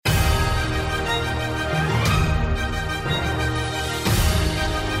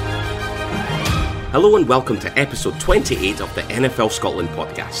Hello and welcome to episode 28 of the NFL Scotland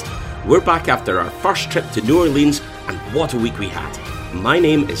podcast. We're back after our first trip to New Orleans, and what a week we had. My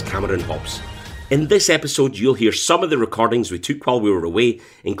name is Cameron Hobbs. In this episode, you'll hear some of the recordings we took while we were away,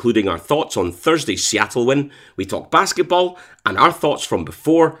 including our thoughts on Thursday's Seattle win, we talk basketball, and our thoughts from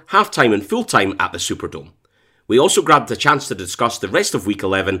before, halftime and full-time at the Superdome. We also grabbed a chance to discuss the rest of Week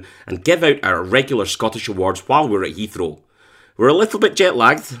 11 and give out our regular Scottish awards while we were at Heathrow. We're a little bit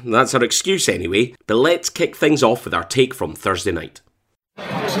jet-lagged, that's our excuse anyway, but let's kick things off with our take from Thursday night.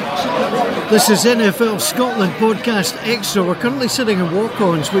 This is NFL Scotland Podcast Extra. We're currently sitting in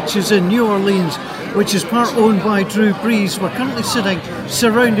Walk-Ons, which is in New Orleans, which is part owned by Drew Brees. We're currently sitting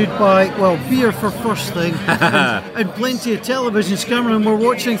surrounded by, beer for first thing, and plenty of televisions. Cameron, we're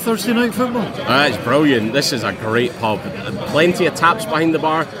watching Thursday Night Football. It's brilliant. This is a great pub. Plenty of taps behind the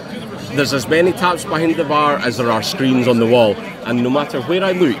bar. There's as many taps behind the bar as there are screens on the wall, and no matter where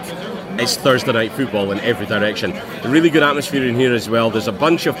I look, it's Thursday Night Football in every direction. A really good atmosphere in here as well. There's a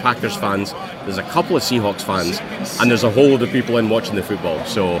bunch of Packers fans, there's a couple of Seahawks fans, and there's a whole load of people in watching the football.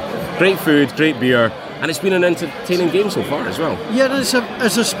 So, great food, great beer, and it's been an entertaining game so far as well. Yeah,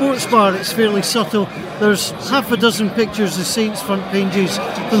 as a sports bar, it's fairly subtle. There's half a dozen pictures of Saints front pages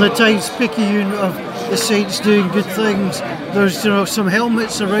from the Times-Picayune of the Saints doing good things. There's some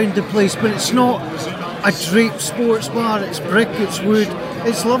helmets around the place, but it's not a draped sports bar. It's brick, it's wood.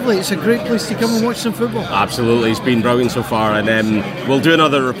 It's lovely. It's a great place to come and watch some football. Absolutely, it's been brilliant so far, and we'll do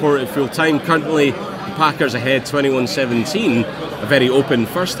another report at full time. Currently, the Packers ahead 21-17. A very open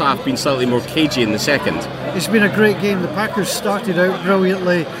first half, been slightly more cagey in the second. It's been a great game. The Packers started out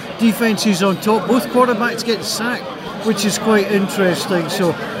brilliantly. Defence is on top. Both quarterbacks get sacked, which is quite interesting.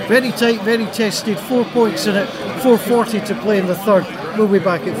 So very tight, very tested. 4 points in it. 4:40 to play in the third. We'll be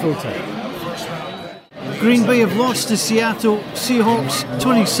back at full time. Green Bay have lost to Seattle Seahawks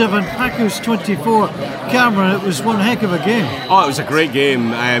 27, Packers 24. Cameron, it was one heck of a game. Oh, it was a great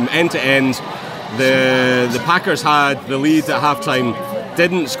game, end to end. The Packers had the lead at halftime,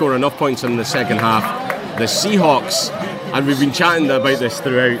 didn't score enough points in the second half. The Seahawks, and we've been chatting about this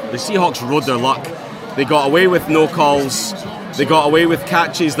throughout, the Seahawks rode their luck. They got away with no calls, they got away with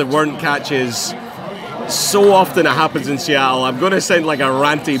catches that weren't catches. So often it happens in Seattle. I'm going to sound like a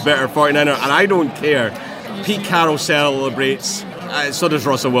ranty, bitter 49er, and I don't care. Pete Carroll celebrates, so does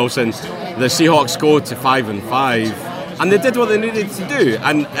Russell Wilson. The Seahawks go to 5-5, and they did what they needed to do.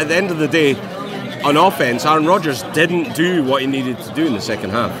 And at the end of the day, on offense, Aaron Rodgers didn't do what he needed to do in the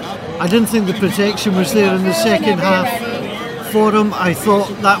second half. I didn't think the protection was there in the second half for him. I thought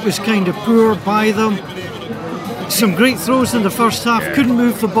that was kind of poor by them. Some great throws in the first half, couldn't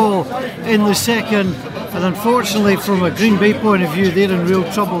move the ball in the second. And unfortunately, from a Green Bay point of view, they're in real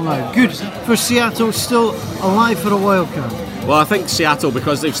trouble now. Good for Seattle, still alive for a wild card. Well, I think Seattle,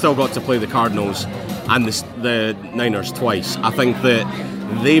 because they've still got to play the Cardinals and the Niners twice, I think that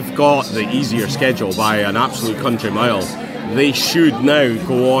they've got the easier schedule by an absolute country mile. They should now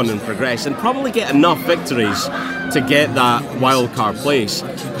go on and progress and probably get enough victories to get that wild card place.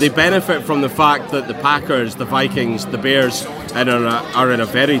 They benefit from the fact that the Packers, the Vikings, the Bears are in a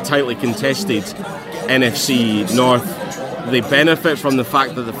very tightly contested NFC North. They benefit from the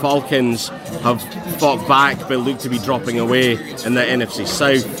fact that the Falcons have fought back but look to be dropping away in the NFC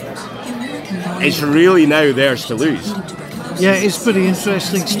South. It's really now theirs to lose. Yeah, it's pretty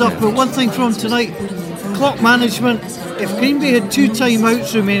interesting stuff. But one thing from tonight, clock management. If Green Bay had 2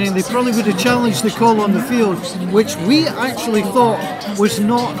 timeouts remaining, they probably would have challenged the call on the field, which we actually thought was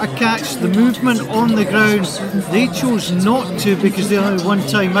not a catch. The movement on the ground, they chose not to because they only had 1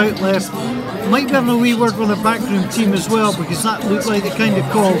 timeout left. Might be having a wee word with the backroom team as well, because that looked like the kind of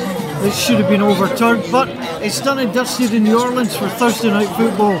call that should have been overturned. But it's done and dusted in New Orleans for Thursday Night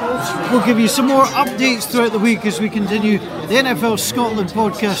Football. We'll give you some more updates throughout the week as we continue the NFL Scotland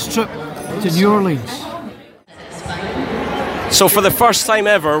podcast trip to New Orleans. So for the first time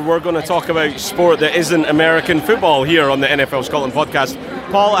ever, we're going to talk about sport that isn't American football here on the NFL Scotland podcast.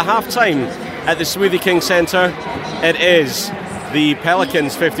 Paul, at half-time at the Smoothie King Centre, it is the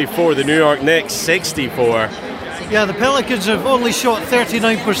Pelicans 54, the New York Knicks 64. Yeah, the Pelicans have only shot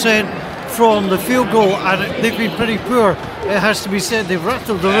 39% from the field goal, and they've been pretty poor, it has to be said. They've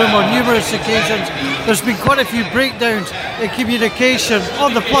rattled the room on numerous occasions. There's been quite a few breakdowns in communication.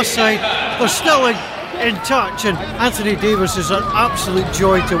 On the plus side, they're still in touch, and Anthony Davis is an absolute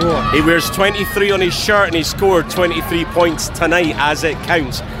joy to watch. He wears 23 on his shirt and he scored 23 points tonight as it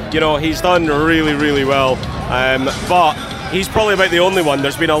counts. You know, he's done really, really well, but he's probably about the only one.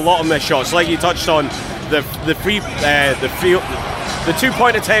 There's been a lot of missed shots, like you touched on. The The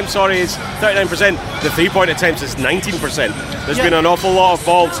 2-point attempt, is 39%. The 3-point attempts is 19%. There's been an awful lot of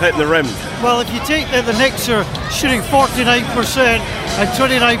balls hitting the rim. Well, if you take that the Knicks are shooting 49% and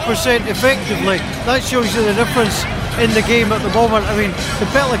 29% effectively, that shows you the difference in the game at the moment. I mean, the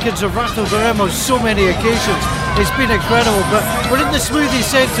Pelicans have rattled the rim on so many occasions. It's been incredible, but we're in the Smoothie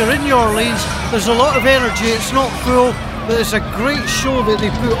Centre in New Orleans. There's a lot of energy. It's not full, but it's a great show that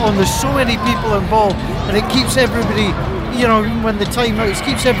they put on. There's so many people involved, and it keeps everybody, when the timeouts,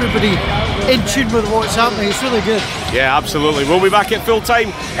 keeps everybody in tune with what's happening. It's really good. Yeah, absolutely. We'll be back at full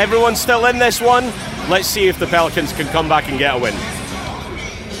time. Everyone's still in this one. Let's see if the Pelicans can come back and get a win.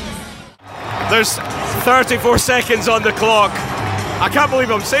 There's 34 seconds on the clock. I can't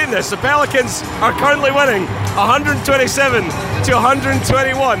believe I'm saying this. The Pelicans are currently winning 127 to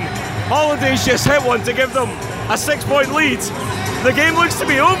 121. Holiday's just hit one to give them a 6-point lead. The game looks to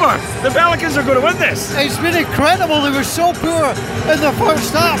be over. The Pelicans are going to win this. It's been incredible. They were so poor in the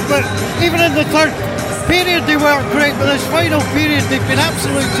first half, but even in the third period they weren't great, but this final period they've been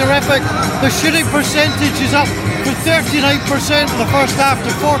absolutely terrific. The shooting percentage is up from 39% in the first half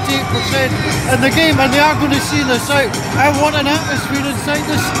to 48% in the game, and they are going to see this out. And what an atmosphere inside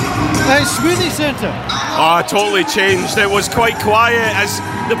this Smoothie Centre. Oh, totally changed. It was quite quiet as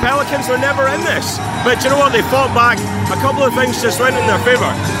the Pelicans were never in this. But you know what? They fought back. A couple of things just went in their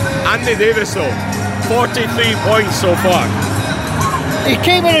favour. Anthony Davis, though, 43 points so far. He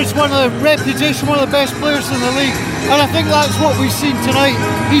came in as one of the best players in the league, and I think that's what we've seen tonight.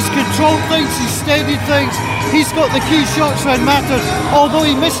 He's controlled things, he's steadied things, he's got the key shots when mattered, although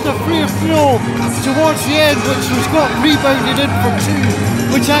he missed a free throw towards the end, which was got rebounded in for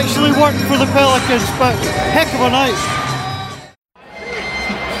 2, which actually worked for the Pelicans, but heck of a night.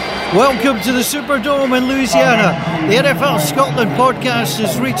 Welcome to the Superdome in Louisiana. The NFL Scotland podcast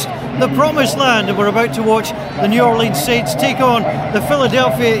has reached the promised land, and we're about to watch the New Orleans Saints take on the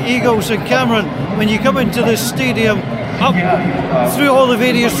Philadelphia Eagles. And Cameron, when you come into this stadium, up through all the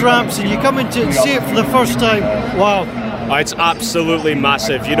various ramps, and you come into it, see it for the first time, wow. It's absolutely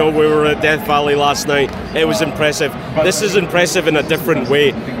massive. We were at Death Valley last night. It was impressive. This is impressive in a different way.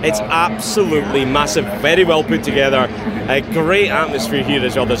 It's absolutely massive. Very well put together. A great atmosphere here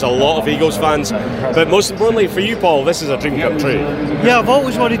as well. There's a lot of Eagles fans. But most importantly for you, Paul, this is a dream come true. Yeah, I've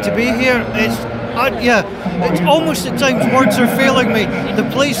always wanted to be here. It's almost at times words are failing me. The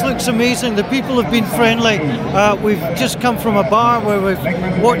place looks amazing. The people have been friendly. We've just come from a bar where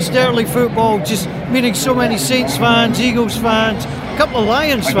we've watched early football, just meeting so many Saints fans, Eagles fans, a couple of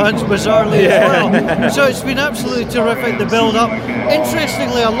Lions fans bizarrely as well. So it's been absolutely terrific, the build up.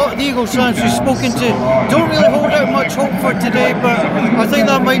 Interestingly, a lot of the Eagles fans we've spoken to don't really hold out much hope for today, but I think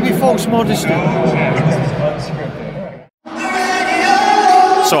that might be false modesty.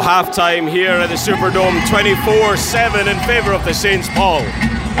 So half-time here at the Superdome, 24-7 in favour of the Saints. Paul,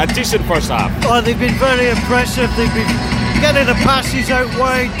 a decent first half. Oh, they've been very impressive. They've been getting the passes out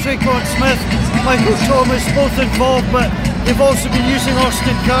wide. Traquan Smith, Michael Thomas, both involved, but they've also been using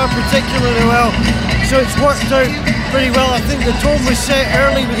Austin Carr particularly well. So it's worked out pretty well. I think the tone was set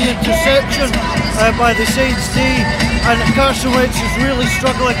early with the interception by the Saints D, and Carson Wentz is really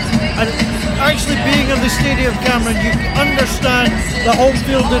struggling. And actually being in the stadium, Cameron, you understand the home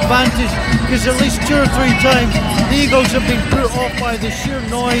field advantage, because at least 2 or 3 times the Eagles have been put off by the sheer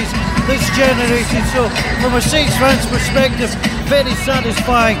noise that's generated. So from a Saints fan's perspective, very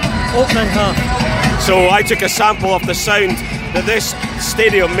satisfying opening half. So I took a sample of the sound that this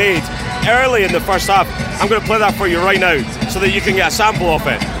stadium made early in the first half. I'm going to play that for you right now so that you can get a sample of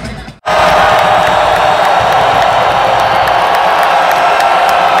it.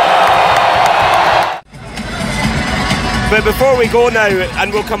 But before we go now,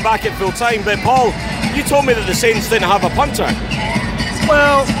 and we'll come back at full time, but Paul, you told me that the Saints didn't have a punter.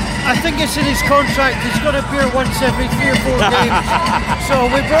 Well, I think it's in his contract. He's got to appear once every 3 or 4 games. So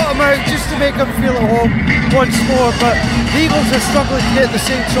we brought him out just to make him feel at home once more. But the Eagles are struggling to get the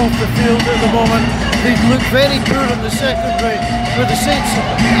Saints off the field at the moment. They look very poor in the secondary, where the Saints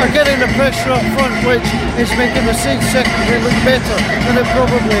are getting the pressure up front, which is making the Saints secondary look better than it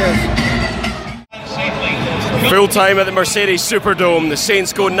probably is. Full time at the Mercedes Superdome. The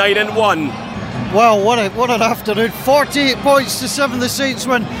Saints go 9-1. Wow, what an afternoon. 48 points to 7. The Saints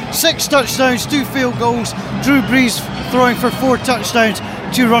win. 6 touchdowns, 2 field goals. Drew Brees throwing for 4 touchdowns,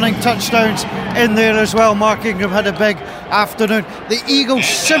 2 running touchdowns in there as well. Mark Ingram had a big afternoon. The Eagles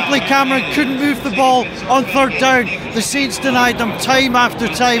simply, Cameron, couldn't move the ball on 3rd down. The Saints denied them time after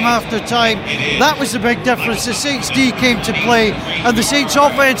time after time. That was the big difference. The Saints D came to play, and the Saints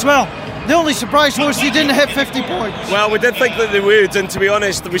offense, well, The only surprise was they didn't hit 50 points. Well, we did think that they would, and to be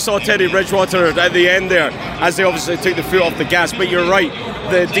honest, we saw Teddy Bridgewater at the end there, as they obviously took the foot off the gas. But you're right,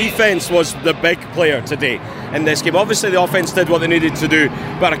 the defence was the big player today in this game. Obviously, the offence did what they needed to do,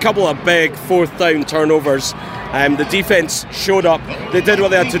 but a couple of big fourth down turnovers. The defence showed up, they did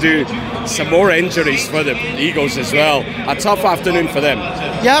what they had to do. Some more injuries for the Eagles as well. A tough afternoon for them.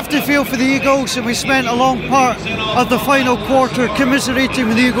 You have to feel for the Eagles, and we spent a long part of the final quarter commiserating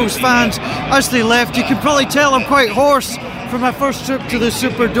with the Eagles fans as they left. You can probably tell I'm quite hoarse from my first trip to the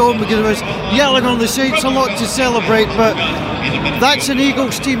Superdome because I was yelling on the Saints. A lot to celebrate, but that's an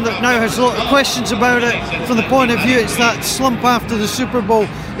Eagles team that now has a lot of questions about it from the point of view it's that slump after the Super Bowl.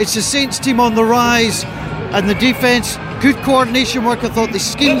 It's the Saints team on the rise, and the defence, good coordination work. I thought they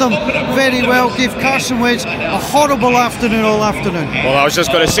schemed them very well, gave Carson Wentz a horrible afternoon all afternoon. Well, I was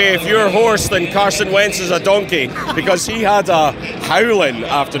just going to say, if you're a horse, then Carson Wentz is a donkey, because he had a howling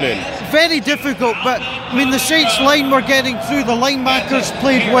afternoon. Very difficult, but I mean the Saints line were getting through, the linebackers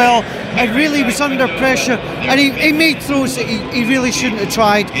played well, and really was under pressure, and he made throws that he really shouldn't have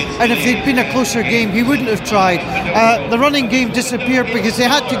tried, and if they'd been a closer game he wouldn't have tried. The running game disappeared because they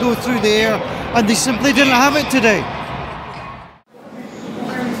had to go through the air, and they simply didn't have it today.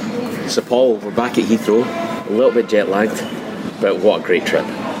 So Paul, we're back at Heathrow, a little bit jet lagged, but what a great trip.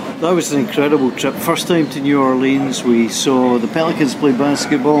 That was an incredible trip. First time to New Orleans. We saw the Pelicans play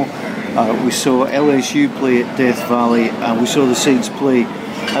basketball, we saw LSU play at Death Valley, and we saw the Saints play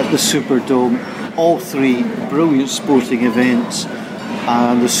at the Superdome. All three brilliant sporting events.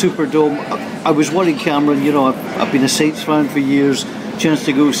 And the Superdome, I was worried, Cameron, you know, I've been a Saints fan for years, chance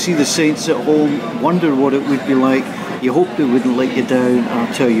to go see the Saints at home, wonder what it would be like. You hoped it wouldn't let you down, and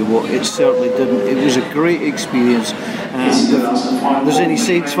I'll tell you what, it certainly didn't. It was a great experience, and if there's any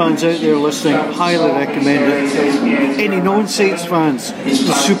Saints fans out there listening, highly recommend it. Any non-Saints fans,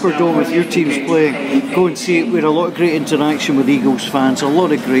 the Superdome, if your team's playing, go and see it. We had a lot of great interaction with Eagles fans, a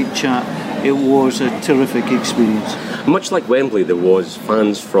lot of great chat. It was a terrific experience. Much like Wembley, there was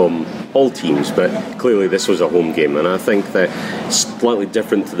fans from all teams, but clearly this was a home game, and I think that slightly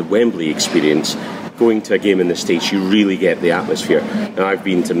different to the Wembley experience, going to a game in the States, you really get the atmosphere. Now, I've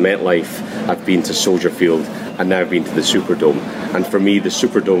been to MetLife, I've been to Soldier Field, and now I've been to the Superdome. And for me, the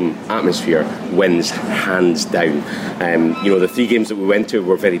Superdome atmosphere wins hands down. You know, the three games that we went to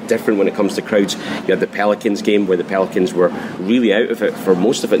were very different when it comes to crowds. You had the Pelicans game, where the Pelicans were really out of it for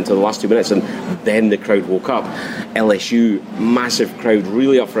most of it until the last 2 minutes, and then the crowd woke up. LSU, massive crowd,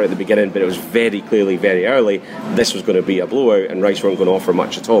 really up for it at the beginning, but it was very clearly very early. This was going to be a blowout, and Rice weren't going to offer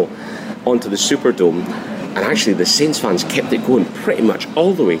much at all. Onto the Superdome, and actually the Saints fans kept it going pretty much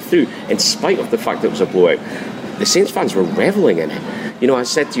all the way through, in spite of the fact that it was a blowout. The Saints fans were revelling in it. You know, I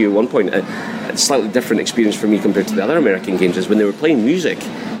said to you at one point, a slightly different experience for me compared to the other American games is when they were playing music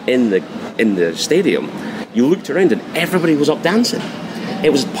in the stadium, you looked around and everybody was up dancing.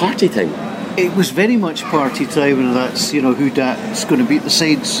 It was party time. It was very much party time, and that's, you know, who that's going to beat the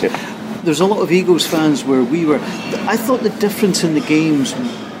Saints. Yeah. There's a lot of Eagles fans where we were. I thought the difference in the games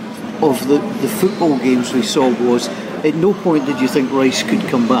of the football games we saw was, at no point did you think Rice could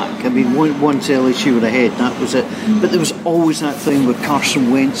come back. I mean, once LSU were ahead, that was it. But there was always that thing with Carson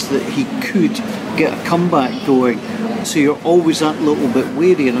Wentz that he could get a comeback going. So you're always that little bit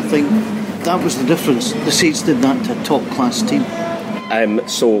wary, and I think that was the difference. The Saints did that to a top-class team.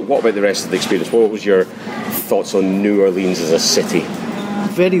 So what about the rest of the experience? What was your thoughts on New Orleans as a city?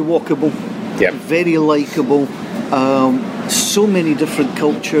 Very walkable, Yep. very likeable, so many different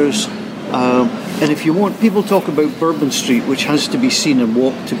cultures, and if you want, people talk about Bourbon Street, which has to be seen and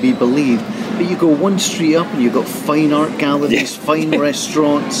walked to be believed, but you go one street up and you've got fine art galleries, fine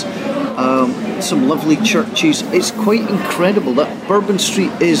restaurants, some lovely churches. It's quite incredible. That Bourbon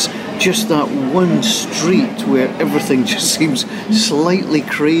Street is just that one street where everything just seems slightly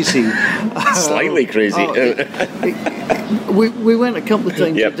crazy. Slightly crazy. We went a couple of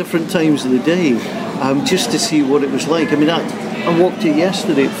times at different times of the day, just to see what it was like. I mean, I walked it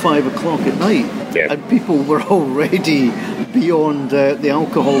yesterday at 5 o'clock at night, and people were already beyond the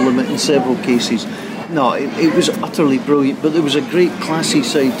alcohol limit in several cases. No, it was utterly brilliant, but there was a great classy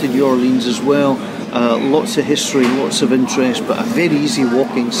side to New Orleans as well. Lots of history, lots of interest, but a very easy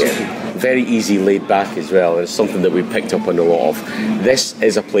walking city. Very easy, laid back as well. It's something that we picked up on a lot of. This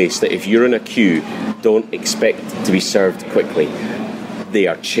is a place that if you're in a queue, don't expect to be served quickly. they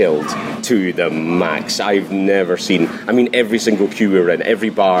are chilled to the max. I've never seen, I mean, every single queue we were in, every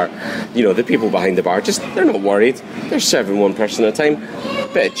bar, the people behind the bar, they're not worried. They're serving one person at a time.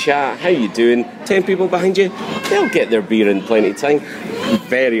 Bit of chat, how you doing? 10 people behind you, they'll get their beer in plenty of time.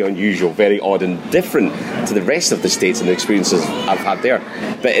 Very unusual, very odd and different to the rest of the States and the experiences I've had there.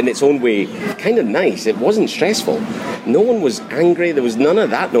 But in its own way, kind of nice. It wasn't stressful. No one was angry. There was none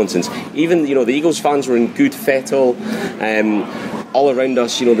of that nonsense. Even, the Eagles fans were in good fettle. All around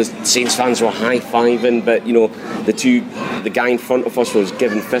us, the Saints fans were high-fiving, but, the guy in front of us was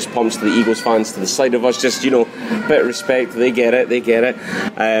giving fist pumps to the Eagles fans to the side of us, just, bit of respect. They get it.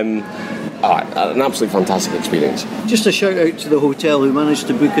 An absolutely fantastic experience. Just a shout out to the hotel who managed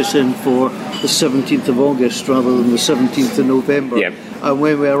to book us in for the 17th of August rather than the 17th of November. Yep. And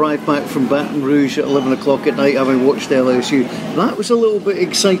when we arrived back from Baton Rouge at 11 o'clock at night, having watched LSU, that was a little bit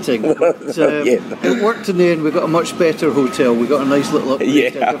exciting. But, it worked in the end. We got a much better hotel. We got a nice little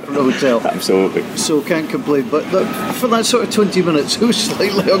upgrade to a different hotel. Absolutely. So can't complain. But for that sort of 20 minutes, it was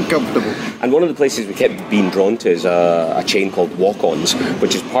slightly uncomfortable. And one of the places we kept being drawn to is a chain called Walk-Ons,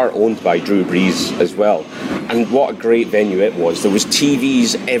 which is part owned by Drew Brees as well. And what a great venue it was. There was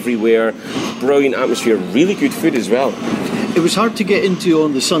TVs everywhere, brilliant atmosphere, really good food as well. It was hard to get into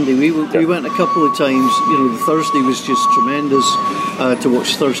on the Sunday. We went a couple of times. The Thursday was just tremendous to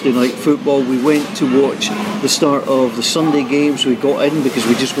watch Thursday night football. We went to watch the start of the Sunday games. We got in because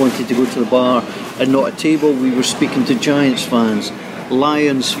we just wanted to go to the bar and not a table. We were speaking to Giants fans,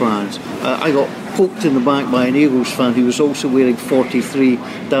 Lions fans. I got poked in the back by an Eagles fan who was also wearing 43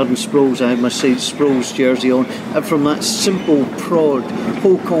 Darren Sproles. I had my St. Sproles jersey on, and from that simple prod,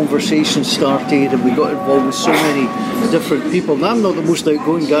 whole conversation started, and we got involved with so many different people. And I'm not the most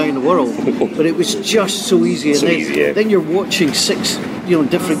outgoing guy in the world, but it was just so easy. And then you're watching 6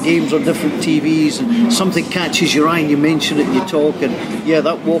 different games on different TVs, and something catches your eye and you mention it and you talk, and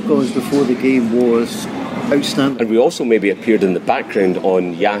that walk-ons before the game was outstanding. And we also maybe appeared in the background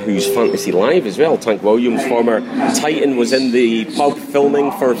on Yahoo's Fantasy Live as well. Tank Williams, former Titan, was in the pub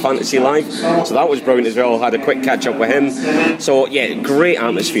filming for Fantasy Live, so that was brilliant as well. Had a quick catch up with him. So great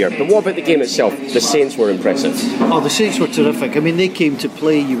atmosphere. But what about the game itself? The Saints were impressive. Oh, the Saints were terrific. I mean, they came to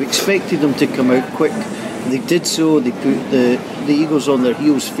play. You expected them to come out quick. They did so. They put the Eagles on their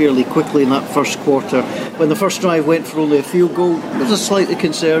heels fairly quickly in that first quarter. When the first drive went for only a field goal, I was slightly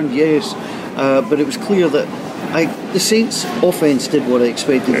concerned, yes. But it was clear that the Saints' offence did what I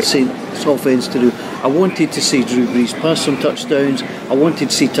expected the Saints' offence to do. I wanted to see Drew Brees pass some touchdowns. I wanted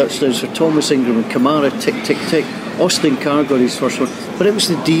to see touchdowns for Thomas Ingram and Kamara, tick, tick, tick. Austin Carr got his first one. But it was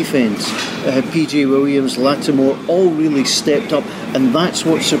the defence. PJ Williams, Lattimore, all really stepped up. And that's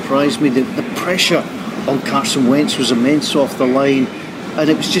what surprised me. The pressure on Carson Wentz was immense off the line. And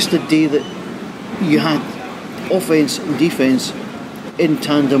it was just a day that you had offence and defence in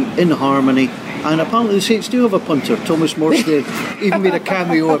tandem, in harmony, and apparently the Saints do have a punter. Thomas Morstead even made a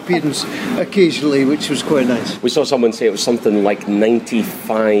cameo appearance occasionally, which was quite nice. We saw someone say it was something like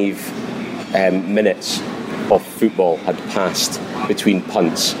 95 minutes of football had passed between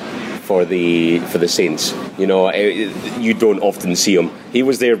punts for the Saints. You don't often see him. He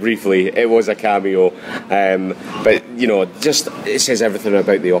was there briefly. It was a cameo, but just it says everything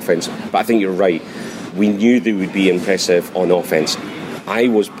about the offense. But I think you're right. We knew they would be impressive on offense. I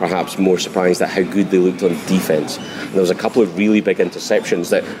was perhaps more surprised at how good they looked on defence. There was a couple of really big interceptions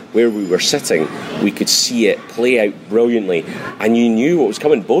that where we were sitting, we could see it play out brilliantly, and you knew what was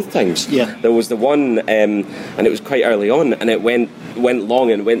coming both times. Yeah. There was the one, and it was quite early on, and it went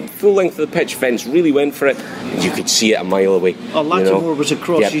long and went full length of the pitch fence, really went for it. You could see it a mile away. Lattimore was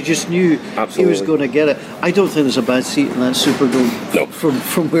across. Yep. You just knew Absolutely. He was going to get it. I don't think there's a bad seat in that Superdome. No.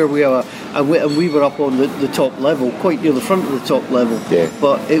 From where we are. And we were up on the top level, quite near the front of the top level. Yeah.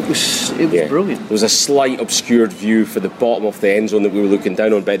 But it was brilliant. There was a slight obscured view for the bottom of the end zone that we were looking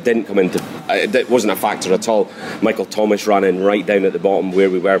down on, but it didn't come into. It wasn't a factor at all. Michael Thomas ran in right down at the bottom where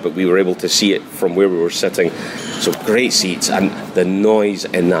we were, but we were able to see it from where we were sitting. So great seats, and the noise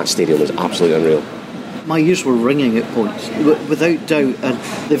in that stadium was absolutely unreal. My ears were ringing at points, without doubt,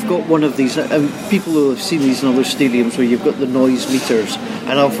 and they've got one of these, and people who have seen these in other stadiums where you've got the noise meters,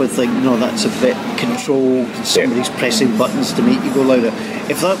 and I often think, no, that's a bit controlled, somebody's pressing buttons to make you go louder.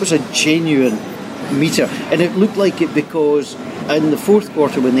 If that was a genuine meter, and it looked like it because in the fourth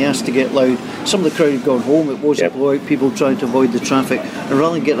quarter when they asked to get loud, some of the crowd had gone home, it was a blowout, people trying to avoid the traffic, and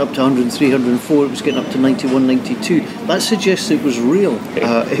rather than getting up to 103, 104, it was getting up to 91, 92. That suggests it was real.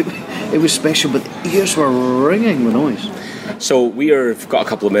 It was special, but the ears were ringing with noise. So we've got a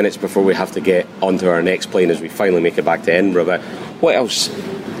couple of minutes before we have to get onto our next plane as we finally make it back to Edinburgh. But what else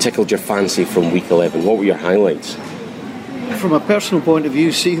tickled your fancy from week 11? What were your highlights? from a personal point of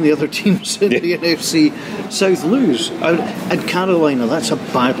view, seeing the other teams in the NFC South lose. And Carolina, that's a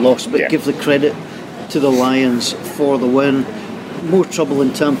bad loss, but give the credit to the Lions for the win. More trouble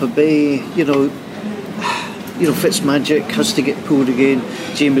in Tampa Bay, you know, Fitzmagic has to get pulled again.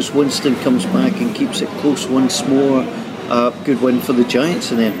 Jameis Winston comes back and keeps it close once more. Good win for the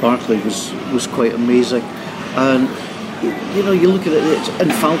Giants, and then Barkley was quite amazing. And you know, you look at it,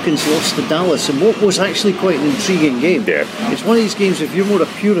 and Falcons lost to Dallas, and what was actually quite an intriguing game. Yeah. It's one of these games, if you're more a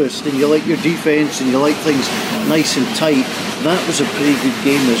purist and you like your defence and you like things nice and tight, that was a pretty good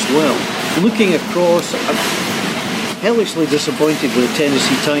game as well. Looking across, I'm hellishly disappointed with the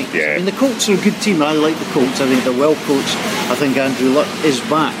Tennessee Titans. Yeah. I mean, the Colts are a good team. I like the Colts. I think they're well coached. I think Andrew Luck is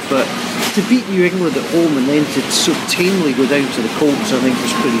back, but to beat New England at home and then to so tamely go down to the Colts, I think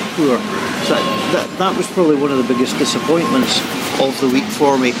was pretty poor. So that was probably one of the biggest disappointments of the week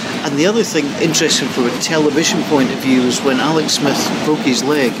for me. And the other thing interesting from a television point of view is when Alex Smith broke his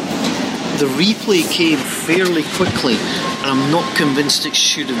leg, the replay came fairly quickly, and I'm not convinced it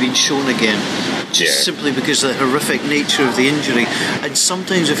should have been shown again, just simply because of the horrific nature of the injury. And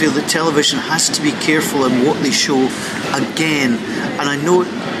sometimes I feel that television has to be careful in what they show again. And I know,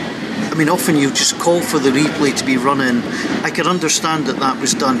 I mean, often you just call for the replay to be run in. I can understand that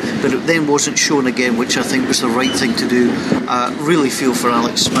was done, but it then wasn't shown again, which I think was the right thing to do. Really feel for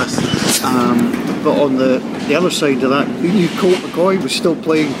Alex Smith. But on the other side of that, who knew Colt McCoy was still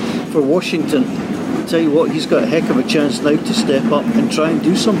playing for Washington? I'll tell you what, he's got a heck of a chance now to step up and try and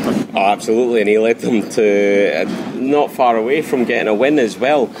do something. Oh, absolutely, and he led them to not far away from getting a win as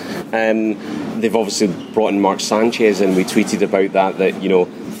well. They've obviously brought in Mark Sanchez, and we tweeted about that, you know,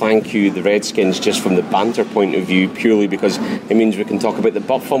 thank you, the Redskins, just from the banter point of view, purely because it means we can talk about the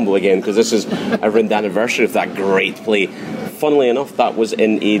butt fumble again, because this is around the anniversary of that great play. Funnily enough, that was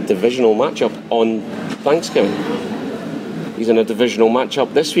in a divisional matchup on Thanksgiving. He's in a divisional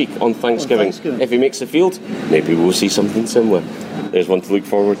matchup this week on Thanksgiving. If he makes the field, maybe we'll see something similar. There's one to look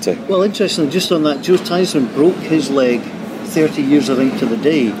forward to. Well, interestingly, just on that, Joe Theismann broke his leg 30 years, I think, to the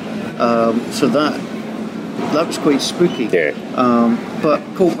day. So that was quite spooky. Yeah. But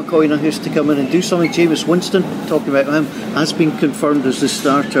Colt McCoy now has to come in and do something. Jameis Winston, talking about him, has been confirmed as the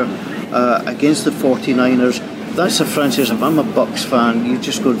starter against the 49ers. That's a franchise. If I'm a Bucs fan, you're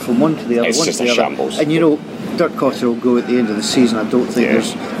just going from one to the other. It's just a shambles. And you know, Dirk Koetter will go at the end of the season. I don't think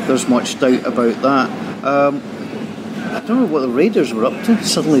there's much doubt about that. I don't know what the Raiders were up to,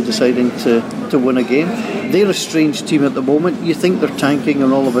 suddenly deciding to win a game. They're a strange team at the moment. You think they're tanking,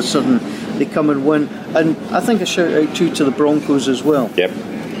 and all of a sudden they come and win. And I think a shout out too to the Broncos as well. Yep.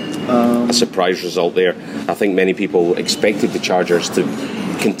 A surprise result there. I think many people expected the Chargers to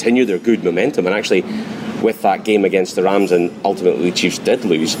continue their good momentum, and actually with that game against the Rams, and ultimately the Chiefs did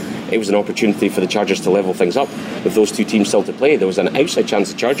lose, it was an opportunity for the Chargers to level things up. With those two teams still to play, there was an outside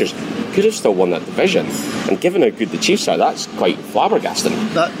chance the Chargers could have still won that division. And given how good the Chiefs are, that's quite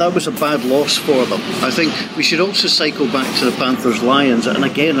flabbergasting. That was a bad loss for them. I think we should also cycle back to the Panthers-Lions, and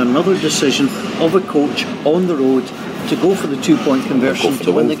again another decision of a coach on the road to go for the 2-point conversion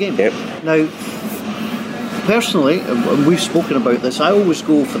to win the game. Yep. Now, personally, and we've spoken about this, I always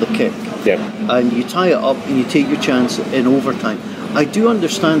go for the kick. Yep. And you tie it up and you take your chance in overtime. I do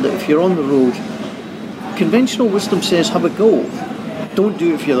understand that if you're on the road, conventional wisdom says have a go. Don't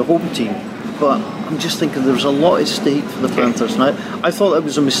do it if you're the home team. But I'm just thinking there was a lot at stake for the Panthers. And I thought that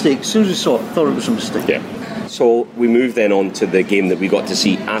was a mistake. As soon as we saw it, I thought it was a mistake. Yeah. So we move then on to the game that we got to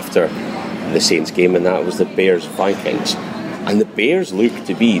see after the Saints game, and that was the Bears-Vikings. And the Bears look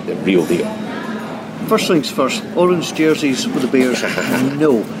to be the real deal. First things first, orange jerseys with the Bears.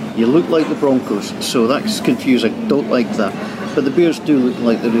 No, you look like the Broncos, so that's confusing. Don't like that. But the Bears do look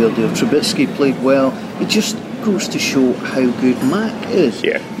like the real deal. Trubisky played well. It just goes to show how good Mac is.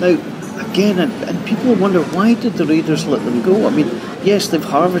 Yeah. Now, again, and people wonder, why did the Raiders let them go? I mean, yes, they've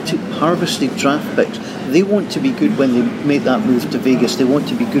harvested draft picks. They want to be good when they make that move to Vegas. They want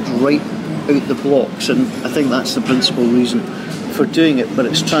to be good right out the blocks, and I think that's the principal reason for doing it. But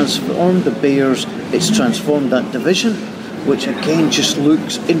it's transformed the Bears, it's transformed that division, which again just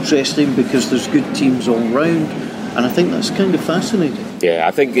looks interesting because there's good teams all round, and I think that's kind of fascinating. Yeah,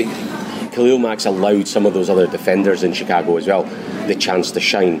 I think Khalil Mack's allowed some of those other defenders in Chicago as well the chance to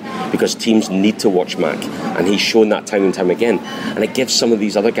shine, because teams need to watch Mack, and he's shown that time and time again, and it gives some of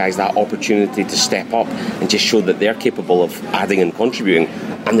these other guys that opportunity to step up and just show that they're capable of adding and contributing,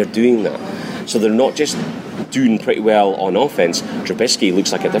 and they're doing that. So they're not just doing pretty well on offense. Trubisky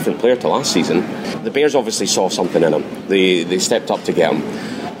looks like a different player to last season. The Bears obviously saw something in him. They stepped up to get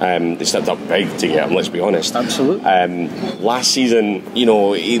him. They stepped up big to get him, let's be honest. Absolutely. Last season, you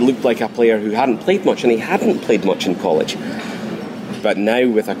know, he looked like a player who hadn't played much, and he hadn't played much in college. But now,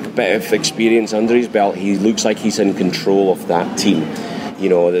 with a bit of experience under his belt, he looks like he's in control of that team. You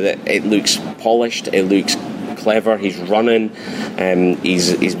know, it looks polished, it looks clever, he's running,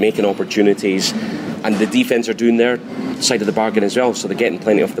 he's making opportunities, and the defence are doing their side of the bargain as well, so they're getting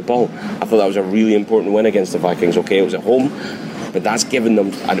plenty off the ball. I thought that was a really important win against the Vikings. Okay, it was at home, but that's given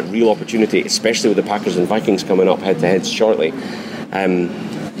them a real opportunity, especially with the Packers and Vikings coming up head-to-head shortly.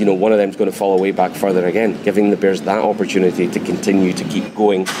 You know, one of them's going to fall away back further again, giving the Bears that opportunity to continue to keep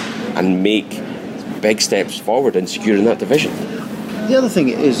going and make big steps forward in securing that division. The other thing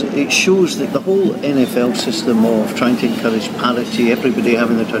is, it shows that the whole NFL system of trying to encourage parity, everybody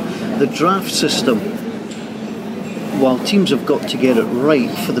having their turn, the draft system, while teams have got to get it right,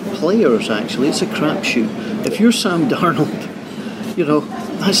 for the players actually, it's a crapshoot. If you're Sam Darnold, you know,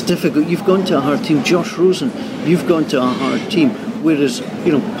 that's difficult. You've gone to a hard team. Josh Rosen, you've gone to a hard team. Whereas,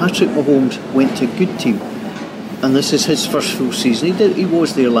 you know, Patrick Mahomes went to a good team. And this is his first full season. He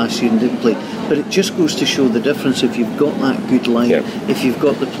was there last year and didn't play. But it just goes to show the difference if you've got that good line, if you've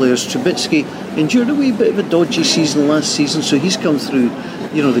got the players. Trubisky endured a wee bit of a dodgy season last season, so he's come through,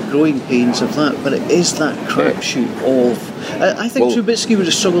 you know, the growing pains of that. But it is that crapshoot of... I think Trubisky would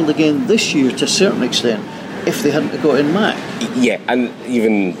have struggled again this year to a certain extent if they hadn't got in Mac. Yeah, and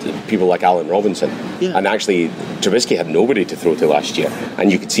even people like Allen Robinson. Yeah. And actually, Trubisky had nobody to throw to last year,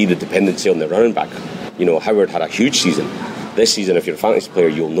 and you could see the dependency on the running back. You know, Howard had a huge season. This season, if you're a fantasy player,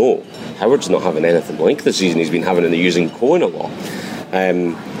 you'll know Howard's not having anything like this season. He's been having it using Cohen a lot.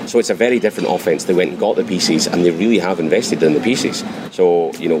 So it's a very different offense. They went and got the pieces, and they really have invested in the pieces.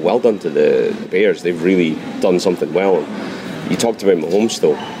 So, you know, well done to the Bears. They've really done something well. You talked about Mahomes,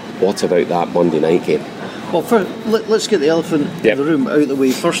 though. What about that Monday night game? Well, let's get the elephant in the room out of the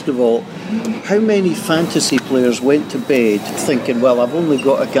way. First of all, how many fantasy players went to bed thinking, well, I've only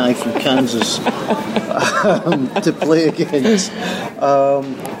got a guy from Kansas to play against,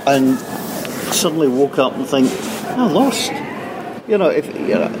 and suddenly woke up and think, I lost. You know,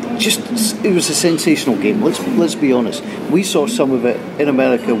 it was a sensational game. Let's be honest. We saw some of it in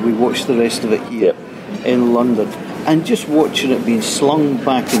America. We watched the rest of it here in London, and just watching it being slung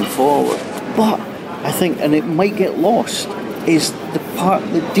back and forward. But I think, and it might get lost, is the part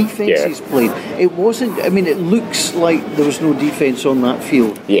the defences played. It wasn't. I mean, it looks like there was no defence on that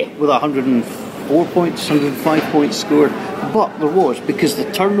field with 104 points, 105 points scored, but there was, because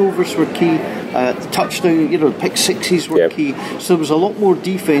the turnovers were key, the touchdown, you know, the pick sixes were key. So there was a lot more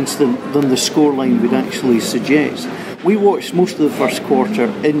defence than the scoreline would actually suggest. We watched most of the first quarter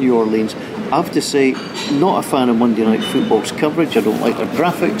in New Orleans. I have to say, not a fan of Monday Night Football's coverage. I don't like their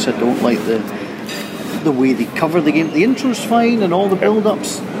graphics. I don't like the way they cover the game. The intro's fine and all the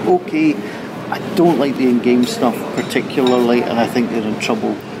build-up's okay. I don't like the in-game stuff particularly, and I think they're in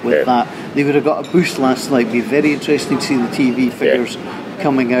trouble with that. They would have got a boost last night. It'd be very interesting to see the TV figures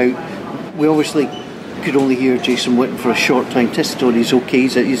coming out. We obviously could only hear Jason Witten for a short time. Testatore's okay.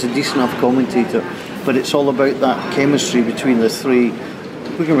 He's a decent enough commentator, but it's all about that chemistry between the three.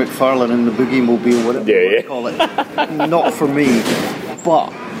 Boogie McFarlane and the Boogie Mobile, whatever you want to call it. Not for me,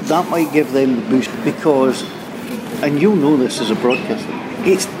 but that might give them the boost, because, and you'll know this as a broadcaster,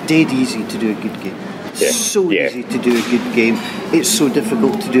 it's dead easy to do a good game. So easy to do a good game. It's so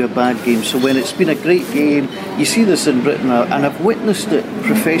difficult to do a bad game. So when it's been a great game, you see this in Britain now, and I've witnessed it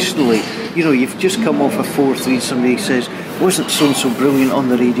professionally. You know, you've just come off a 4-3, somebody says, wasn't so brilliant on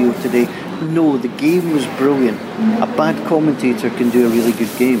the radio today? No, the game was brilliant. A bad commentator can do a really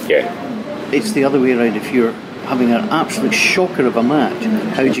good game. It's the other way around. If you're having an absolute shocker of a match,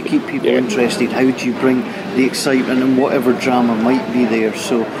 how do you keep people interested? How do you bring the excitement and whatever drama might be there?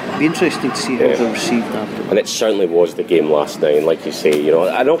 So it'll be interesting to see how they're received after that. And it certainly was the game last night, and like you say, you know,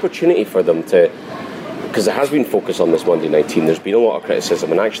 an opportunity for them to, because there has been focus on this Monday night team. There's been a lot of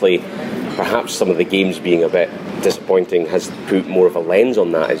criticism, and actually perhaps some of the games being a bit disappointing has put more of a lens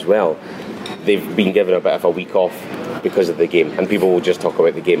on that as well. They've been given a bit of a week off because of the game, and people will just talk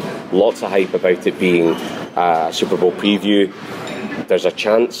about the game. Lots of hype about it being a Super Bowl preview. There's a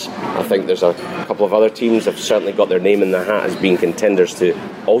chance. I think there's a couple of other teams have certainly got their name in the hat as being contenders to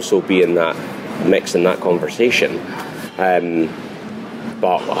also be in that mix, in that conversation.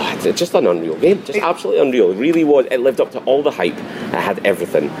 But it's just an unreal game. Just absolutely unreal. It really was. It lived up to all the hype. It had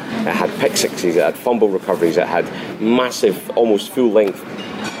everything. It had pick sixes. It had fumble recoveries. It had massive, almost full-length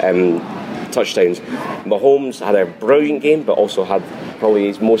touchdowns. Mahomes had a brilliant game, but also had probably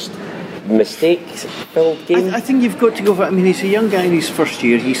his most mistake-filled game. I think you've got to go for it. I mean, he's a young guy in his first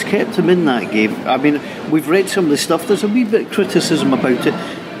year. He's kept him in that game. I mean, we've read some of the stuff. There's a wee bit of criticism about it.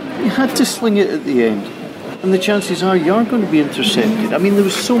 He had to sling it at the end. and the chances are you are going to be intercepted. I mean, there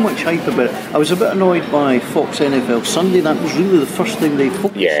was so much hype about it. I was a bit annoyed by Fox NFL Sunday. That was really the first thing they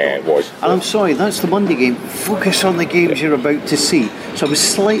focused on. Yeah, it was. And I'm sorry, that's the Monday game. Focus on the games you're about to see. So I was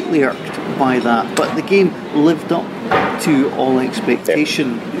slightly irked by that, but the game lived up to all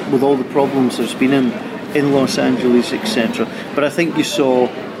expectation with all the problems there's been in Los Angeles, etc. But I think you saw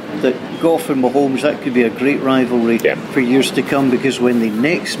that Goff and Mahomes, that could be a great rivalry for years to come, because when they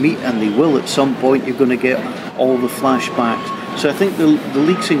next meet, and they will at some point, you're going to get all the flashbacks. So I think the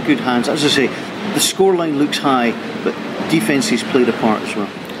league's in good hands. As I say, the scoreline looks high, but defences played a part as well.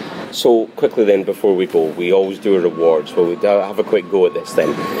 So quickly then, before we go, we always do a rewards. Well, we'll have a quick go at this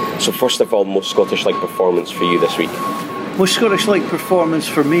then. So first of all, most Scottish-like performance for you this week? Most Scottish-like performance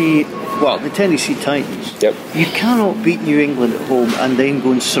for me, well, the Tennessee Titans. Yep. You cannot beat New England at home and then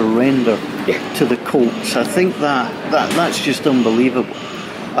go and surrender to the Colts. I think that's just unbelievable.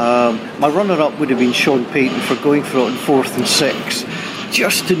 My runner-up would have been Sean Payton for going for it on 4th and 6,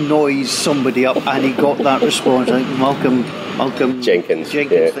 just to noise somebody up, and he got that response. I think Malcolm Jenkins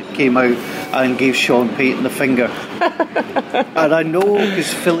that came out and gave Sean Payton the finger. And I know,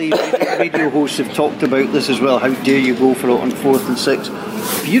 because Philly radio hosts have talked about this as well, how dare you go for it on 4th and 6.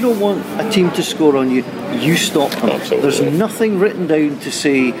 If you don't want a team to score on you, you stop them. Absolutely. There's nothing written down to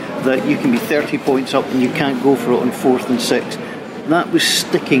say that you can be 30 points up and you can't go for it on 4th and 6. That was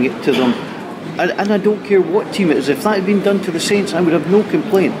sticking it to them. And I don't care what team it is. If that had been done to the Saints, I would have no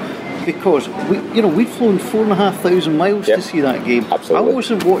complaint, because we'd flown 4,500 miles to see that game. Absolutely. I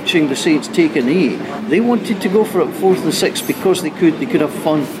wasn't watching the Saints take a knee. They wanted to go for it 4th and 6 because they could have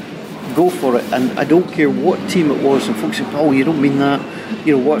fun. Go for it, and I don't care what team it was. And folks say, "Oh, you don't mean that?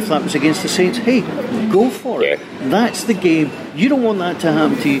 What if that was against the Saints?" Hey, go for it. That's the game. You don't want that to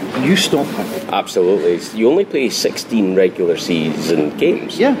happen to you. You stop them. Absolutely. You only play 16 regular season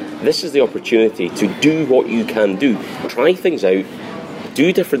games. Yeah. This is the opportunity to do what you can do. Try things out.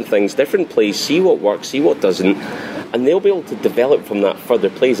 Do different things, different plays. See what works. See what doesn't. And they'll be able to develop from that further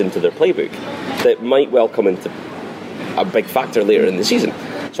plays into their playbook that might well come into a big factor later in the season.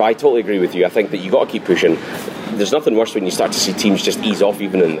 So I totally agree with you. I think that you got to keep pushing. There's nothing worse when you start to see teams just ease off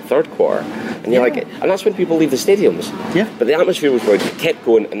even in the third quarter, and you're like, and that's when people leave the stadiums. Yeah. But the atmosphere was good. It kept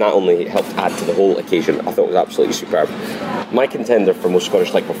going, and that only helped add to the whole occasion. I thought it was absolutely superb. My contender for most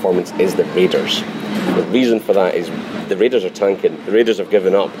Scottish-like performance is the Raiders. The reason for that is the Raiders are tanking. The Raiders have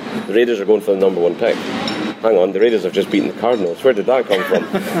given up. The Raiders are going for the number 1 pick. Hang on, the Raiders have just beaten the Cardinals. Where did that come from?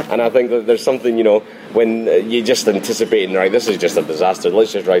 And I think that there's something, when you're just anticipating, right, this is just a disaster,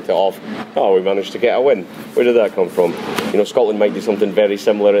 let's just write it off. Oh, we managed to get a win. Where did that come from? Scotland might do something very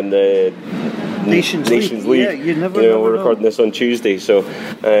similar in the Nations League. Yeah, you never know. We're recording this on Tuesday, so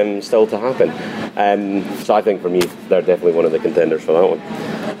still to happen. So I think for me, they're definitely one of the contenders for that one.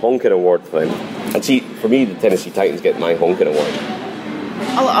 Honking Award for them. And see, for me, the Tennessee Titans get my Honking Award.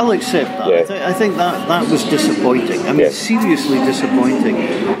 I'll accept that. Yeah. I think that was disappointing. I mean, seriously disappointing.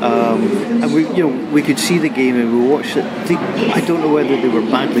 And we could see the game and we watched it. I don't know whether they were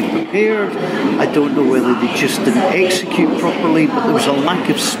badly prepared. I don't know whether they just didn't execute properly. But there was a lack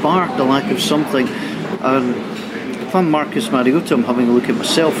of spark, a lack of something. If I'm Marcus Mariota, I'm having a look at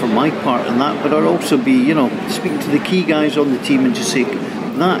myself for my part in that. But I'd also be, speaking to the key guys on the team and just say,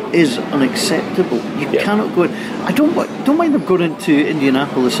 that is unacceptable. You cannot go in. I don't mind them going into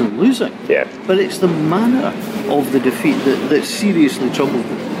Indianapolis and losing. Yeah. But it's the manner of the defeat that seriously troubled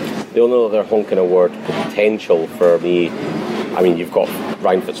them. The only other Honking Award potential for me, I mean, you've got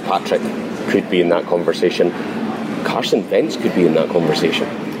Ryan Fitzpatrick could be in that conversation. Carson Wentz could be in that conversation.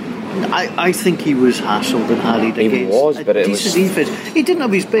 I think he was hassled and harried against. He was, but it was... defense. He didn't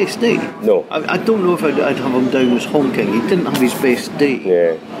have his best day. No. I don't know if I'd have him down as honking. He didn't have his best day.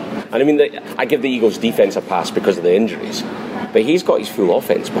 Yeah. And I mean, I give the Eagles' defence a pass because of the injuries, but he's got his full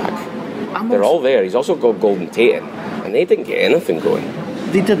offence back. They're all there. He's also got Golden Tate, and they didn't get anything going.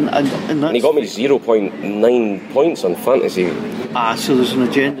 They didn't, and he got me 0.9 points on fantasy. So there's an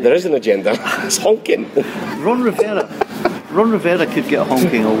agenda. There is an agenda. It's honking. Ron Rivera could get a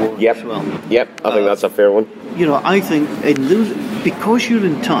honking award as well. Yep, I think that's a fair one. I think because you're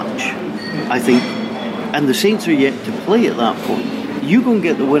in touch, I think, and the Saints are yet to play at that point, you go and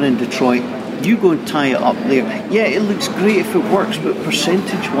get the win in Detroit, you go and tie it up there. Yeah, it looks great if it works, but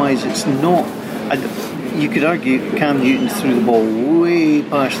percentage-wise, it's not. You could argue Cam Newton threw the ball way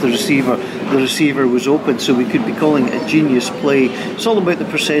past the receiver. The receiver was open, so we could be calling it a genius play. It's all about the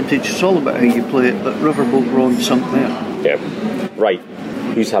percentage. It's all about how you play it. But Riverboat Ron sunk there. Yeah. Right.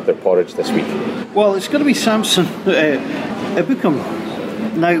 Who's had their porridge this week? Well, it's going to be Samson Ebukam.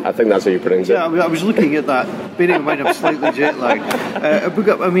 Now, I think that's how you pronounce it. Yeah, I was looking at that. Bearing in mind I'm slightly jet lagged.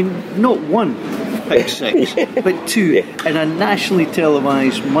 Ebukam, I mean, not one, pick six, but 2 in a nationally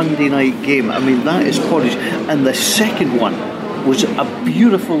televised Monday night game. I mean, that is Porridge. And the second one was a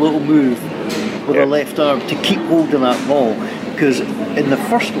beautiful little move with a left arm to keep hold of that ball. Because in the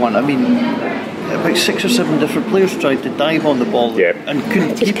first one, I mean, about 6 or 7 different players tried to dive on the ball and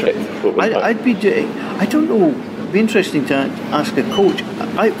couldn't keep it. I don't know. It'd be interesting to ask a coach.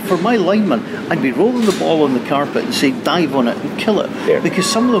 For my lineman, I'd be rolling the ball on the carpet and say dive on it and kill it, because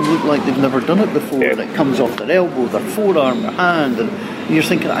some of them look like they've never done it before, and it comes off their elbow, their forearm, their hand, and you're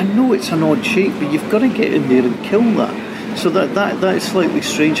thinking, I know it's an odd shape, but you've got to get in there and kill that. So that is slightly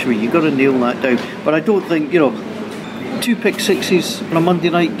strange for me. You've got to nail that down. But I don't think, 2 pick sixes in a Monday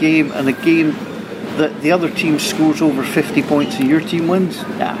night game, and a game that the other team scores over 50 points and your team wins,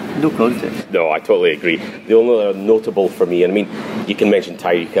 no contest. No, I totally agree. The only other notable for me, and I mean, you can mention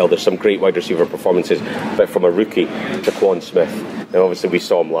Tyreek Hill, there's some great wide receiver performances, but from a rookie, Jaquan Smith, now obviously we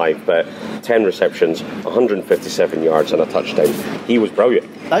saw him live, but 10 receptions, 157 yards and a touchdown. He was brilliant.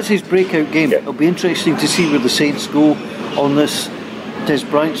 That's his breakout game. It'll be interesting to see where the Saints go on this. Des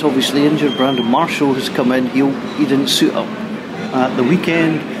Bryant's obviously injured. Brandon Marshall has come in. He didn't suit up at the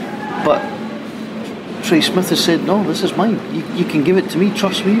weekend, but Trey Smith has said, no, this is mine. You can give it to me.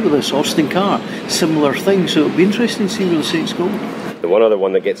 Trust me with this. Austin Carr, similar thing. So it'll be interesting to see where the Saints go. The one other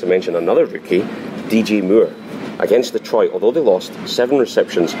one that gets to mention, another rookie, DJ Moore. Against Detroit, although they lost, 7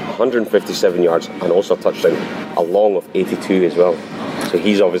 receptions, 157 yards, and also a touchdown, a long of 82 as well. So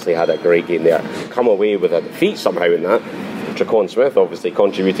he's obviously had a great game there. Come away with a defeat somehow in that. Jaquan Smith obviously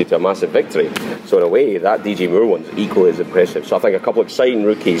contributed to a massive victory. So in a way, that DJ Moore one's equally as impressive. So I think a couple of exciting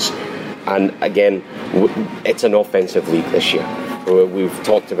rookies. And again, it's an offensive league this year. We've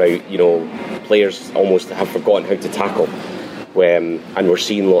talked about, players almost have forgotten how to tackle. And we're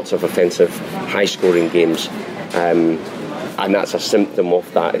seeing lots of offensive, high-scoring games. And that's a symptom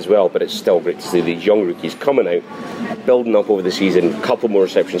of that as well. But it's still great to see these young rookies coming out, building up over the season, couple more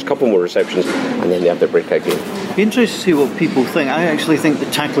receptions, and then they have their breakout game. Be interested to see what people think. I actually think the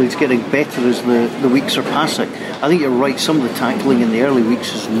tackling is getting better as the weeks are passing. I think you're right, some of the tackling in the early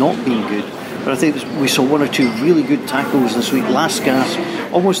weeks has not been good. But I think we saw 1 or 2 really good tackles this week.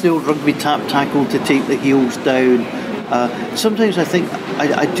 Laskas, almost the old rugby tap tackle to take the heels down. Sometimes I think,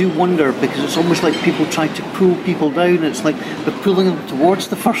 I do wonder, because it's almost like people try to pull people down. It's like they're pulling them towards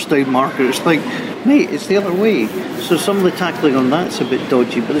the first down marker. It's like, mate, it's the other way. So some of the tackling on that's a bit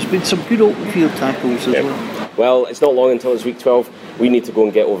dodgy, but there's been some good open field tackles as well. Well, it's not long until it's week 12. We need to go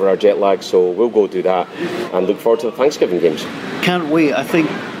and get over our jet lag, so we'll go do that and look forward to the Thanksgiving games. Can't wait. I think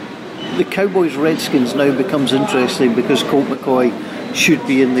the Cowboys-Redskins now becomes interesting because Colt McCoy should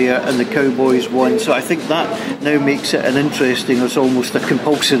be in there and the Cowboys won. So I think that now makes it an interesting, it's almost a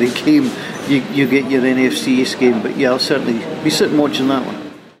compulsory game. You get your NFC East game, but I'll certainly be sitting watching that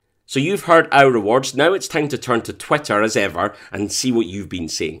one. So you've heard our rewards. Now it's time to turn to Twitter as ever and see what you've been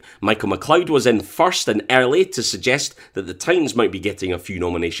saying. Michael McLeod was in first and early to suggest that the Titans might be getting a few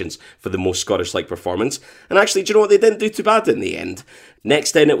nominations for the most Scottish-like performance. And actually, do you know what? They didn't do too bad in the end.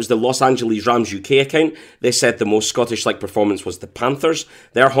 Next in, it was the Los Angeles Rams UK account. They said the most Scottish-like performance was the Panthers.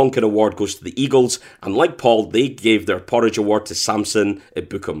 Their honking award goes to the Eagles. And like Paul, they gave their porridge award to Samson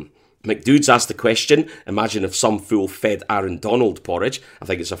Ibukum. McDudes asked the question, imagine if some fool fed Aaron Donald porridge. I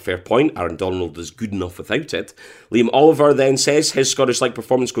think it's a fair point. Aaron Donald is good enough without it. Liam Oliver then says his Scottish-like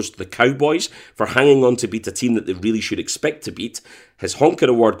performance goes to the Cowboys for hanging on to beat a team that they really should expect to beat. His honker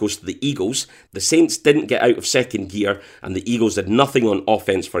award goes to the Eagles. The Saints didn't get out of second gear and the Eagles did nothing on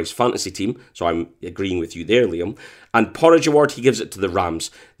offense for his fantasy team. So I'm agreeing with you there, Liam. And porridge award, he gives it to the Rams.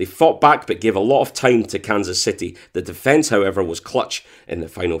 They fought back but gave a lot of time to Kansas City. The defence, however, was clutch in the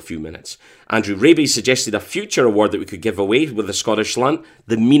final few minutes. Andrew Raby suggested a future award that we could give away with the Scottish slant,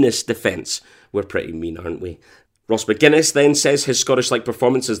 the meanest defence. We're pretty mean, aren't we? Ross McGuinness then says his Scottish-like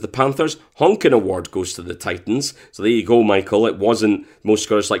performance is the Panthers. Honking award goes to the Titans. So there you go, Michael. It wasn't most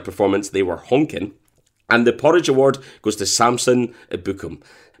Scottish-like performance. They were honking. And the porridge award goes to Samson Ibukum.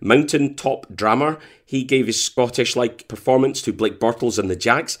 Mountain top drummer, he gave his Scottish-like performance to Blake Bortles and the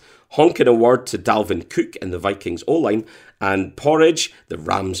Jags. Honking award to Dalvin Cook and the Vikings O-line. And porridge, the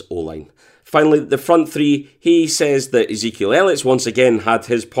Rams O-line. Finally, the front three, he says that Ezekiel Elliott's once again had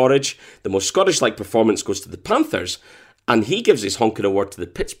his porridge. The most Scottish-like performance goes to the Panthers. And he gives his honking award to the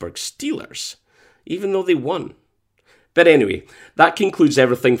Pittsburgh Steelers, even though they won. But anyway, that concludes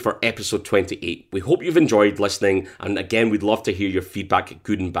everything for episode 28. We hope you've enjoyed listening, and again, we'd love to hear your feedback,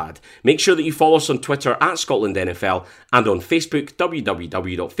 good and bad. Make sure that you follow us on Twitter at ScotlandNFL and on Facebook,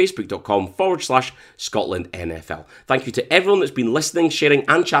 www.facebook.com/ScotlandNFL. Thank you to everyone that's been listening, sharing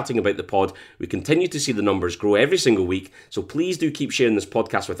and chatting about the pod. We continue to see the numbers grow every single week, so please do keep sharing this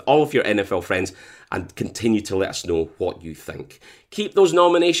podcast with all of your NFL friends. and continue to let us know what you think. Keep those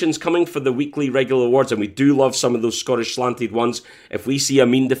nominations coming for the weekly regular awards, and we do love some of those Scottish slanted ones. If we see a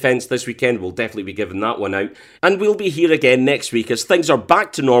mean defence this weekend, we'll definitely be giving that one out. And we'll be here again next week as things are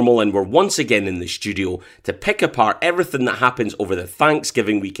back to normal and we're once again in the studio to pick apart everything that happens over the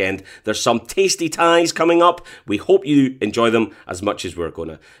Thanksgiving weekend. There's some tasty ties coming up. We hope you enjoy them as much as we're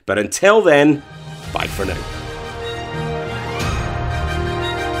gonna. But until then, bye for now.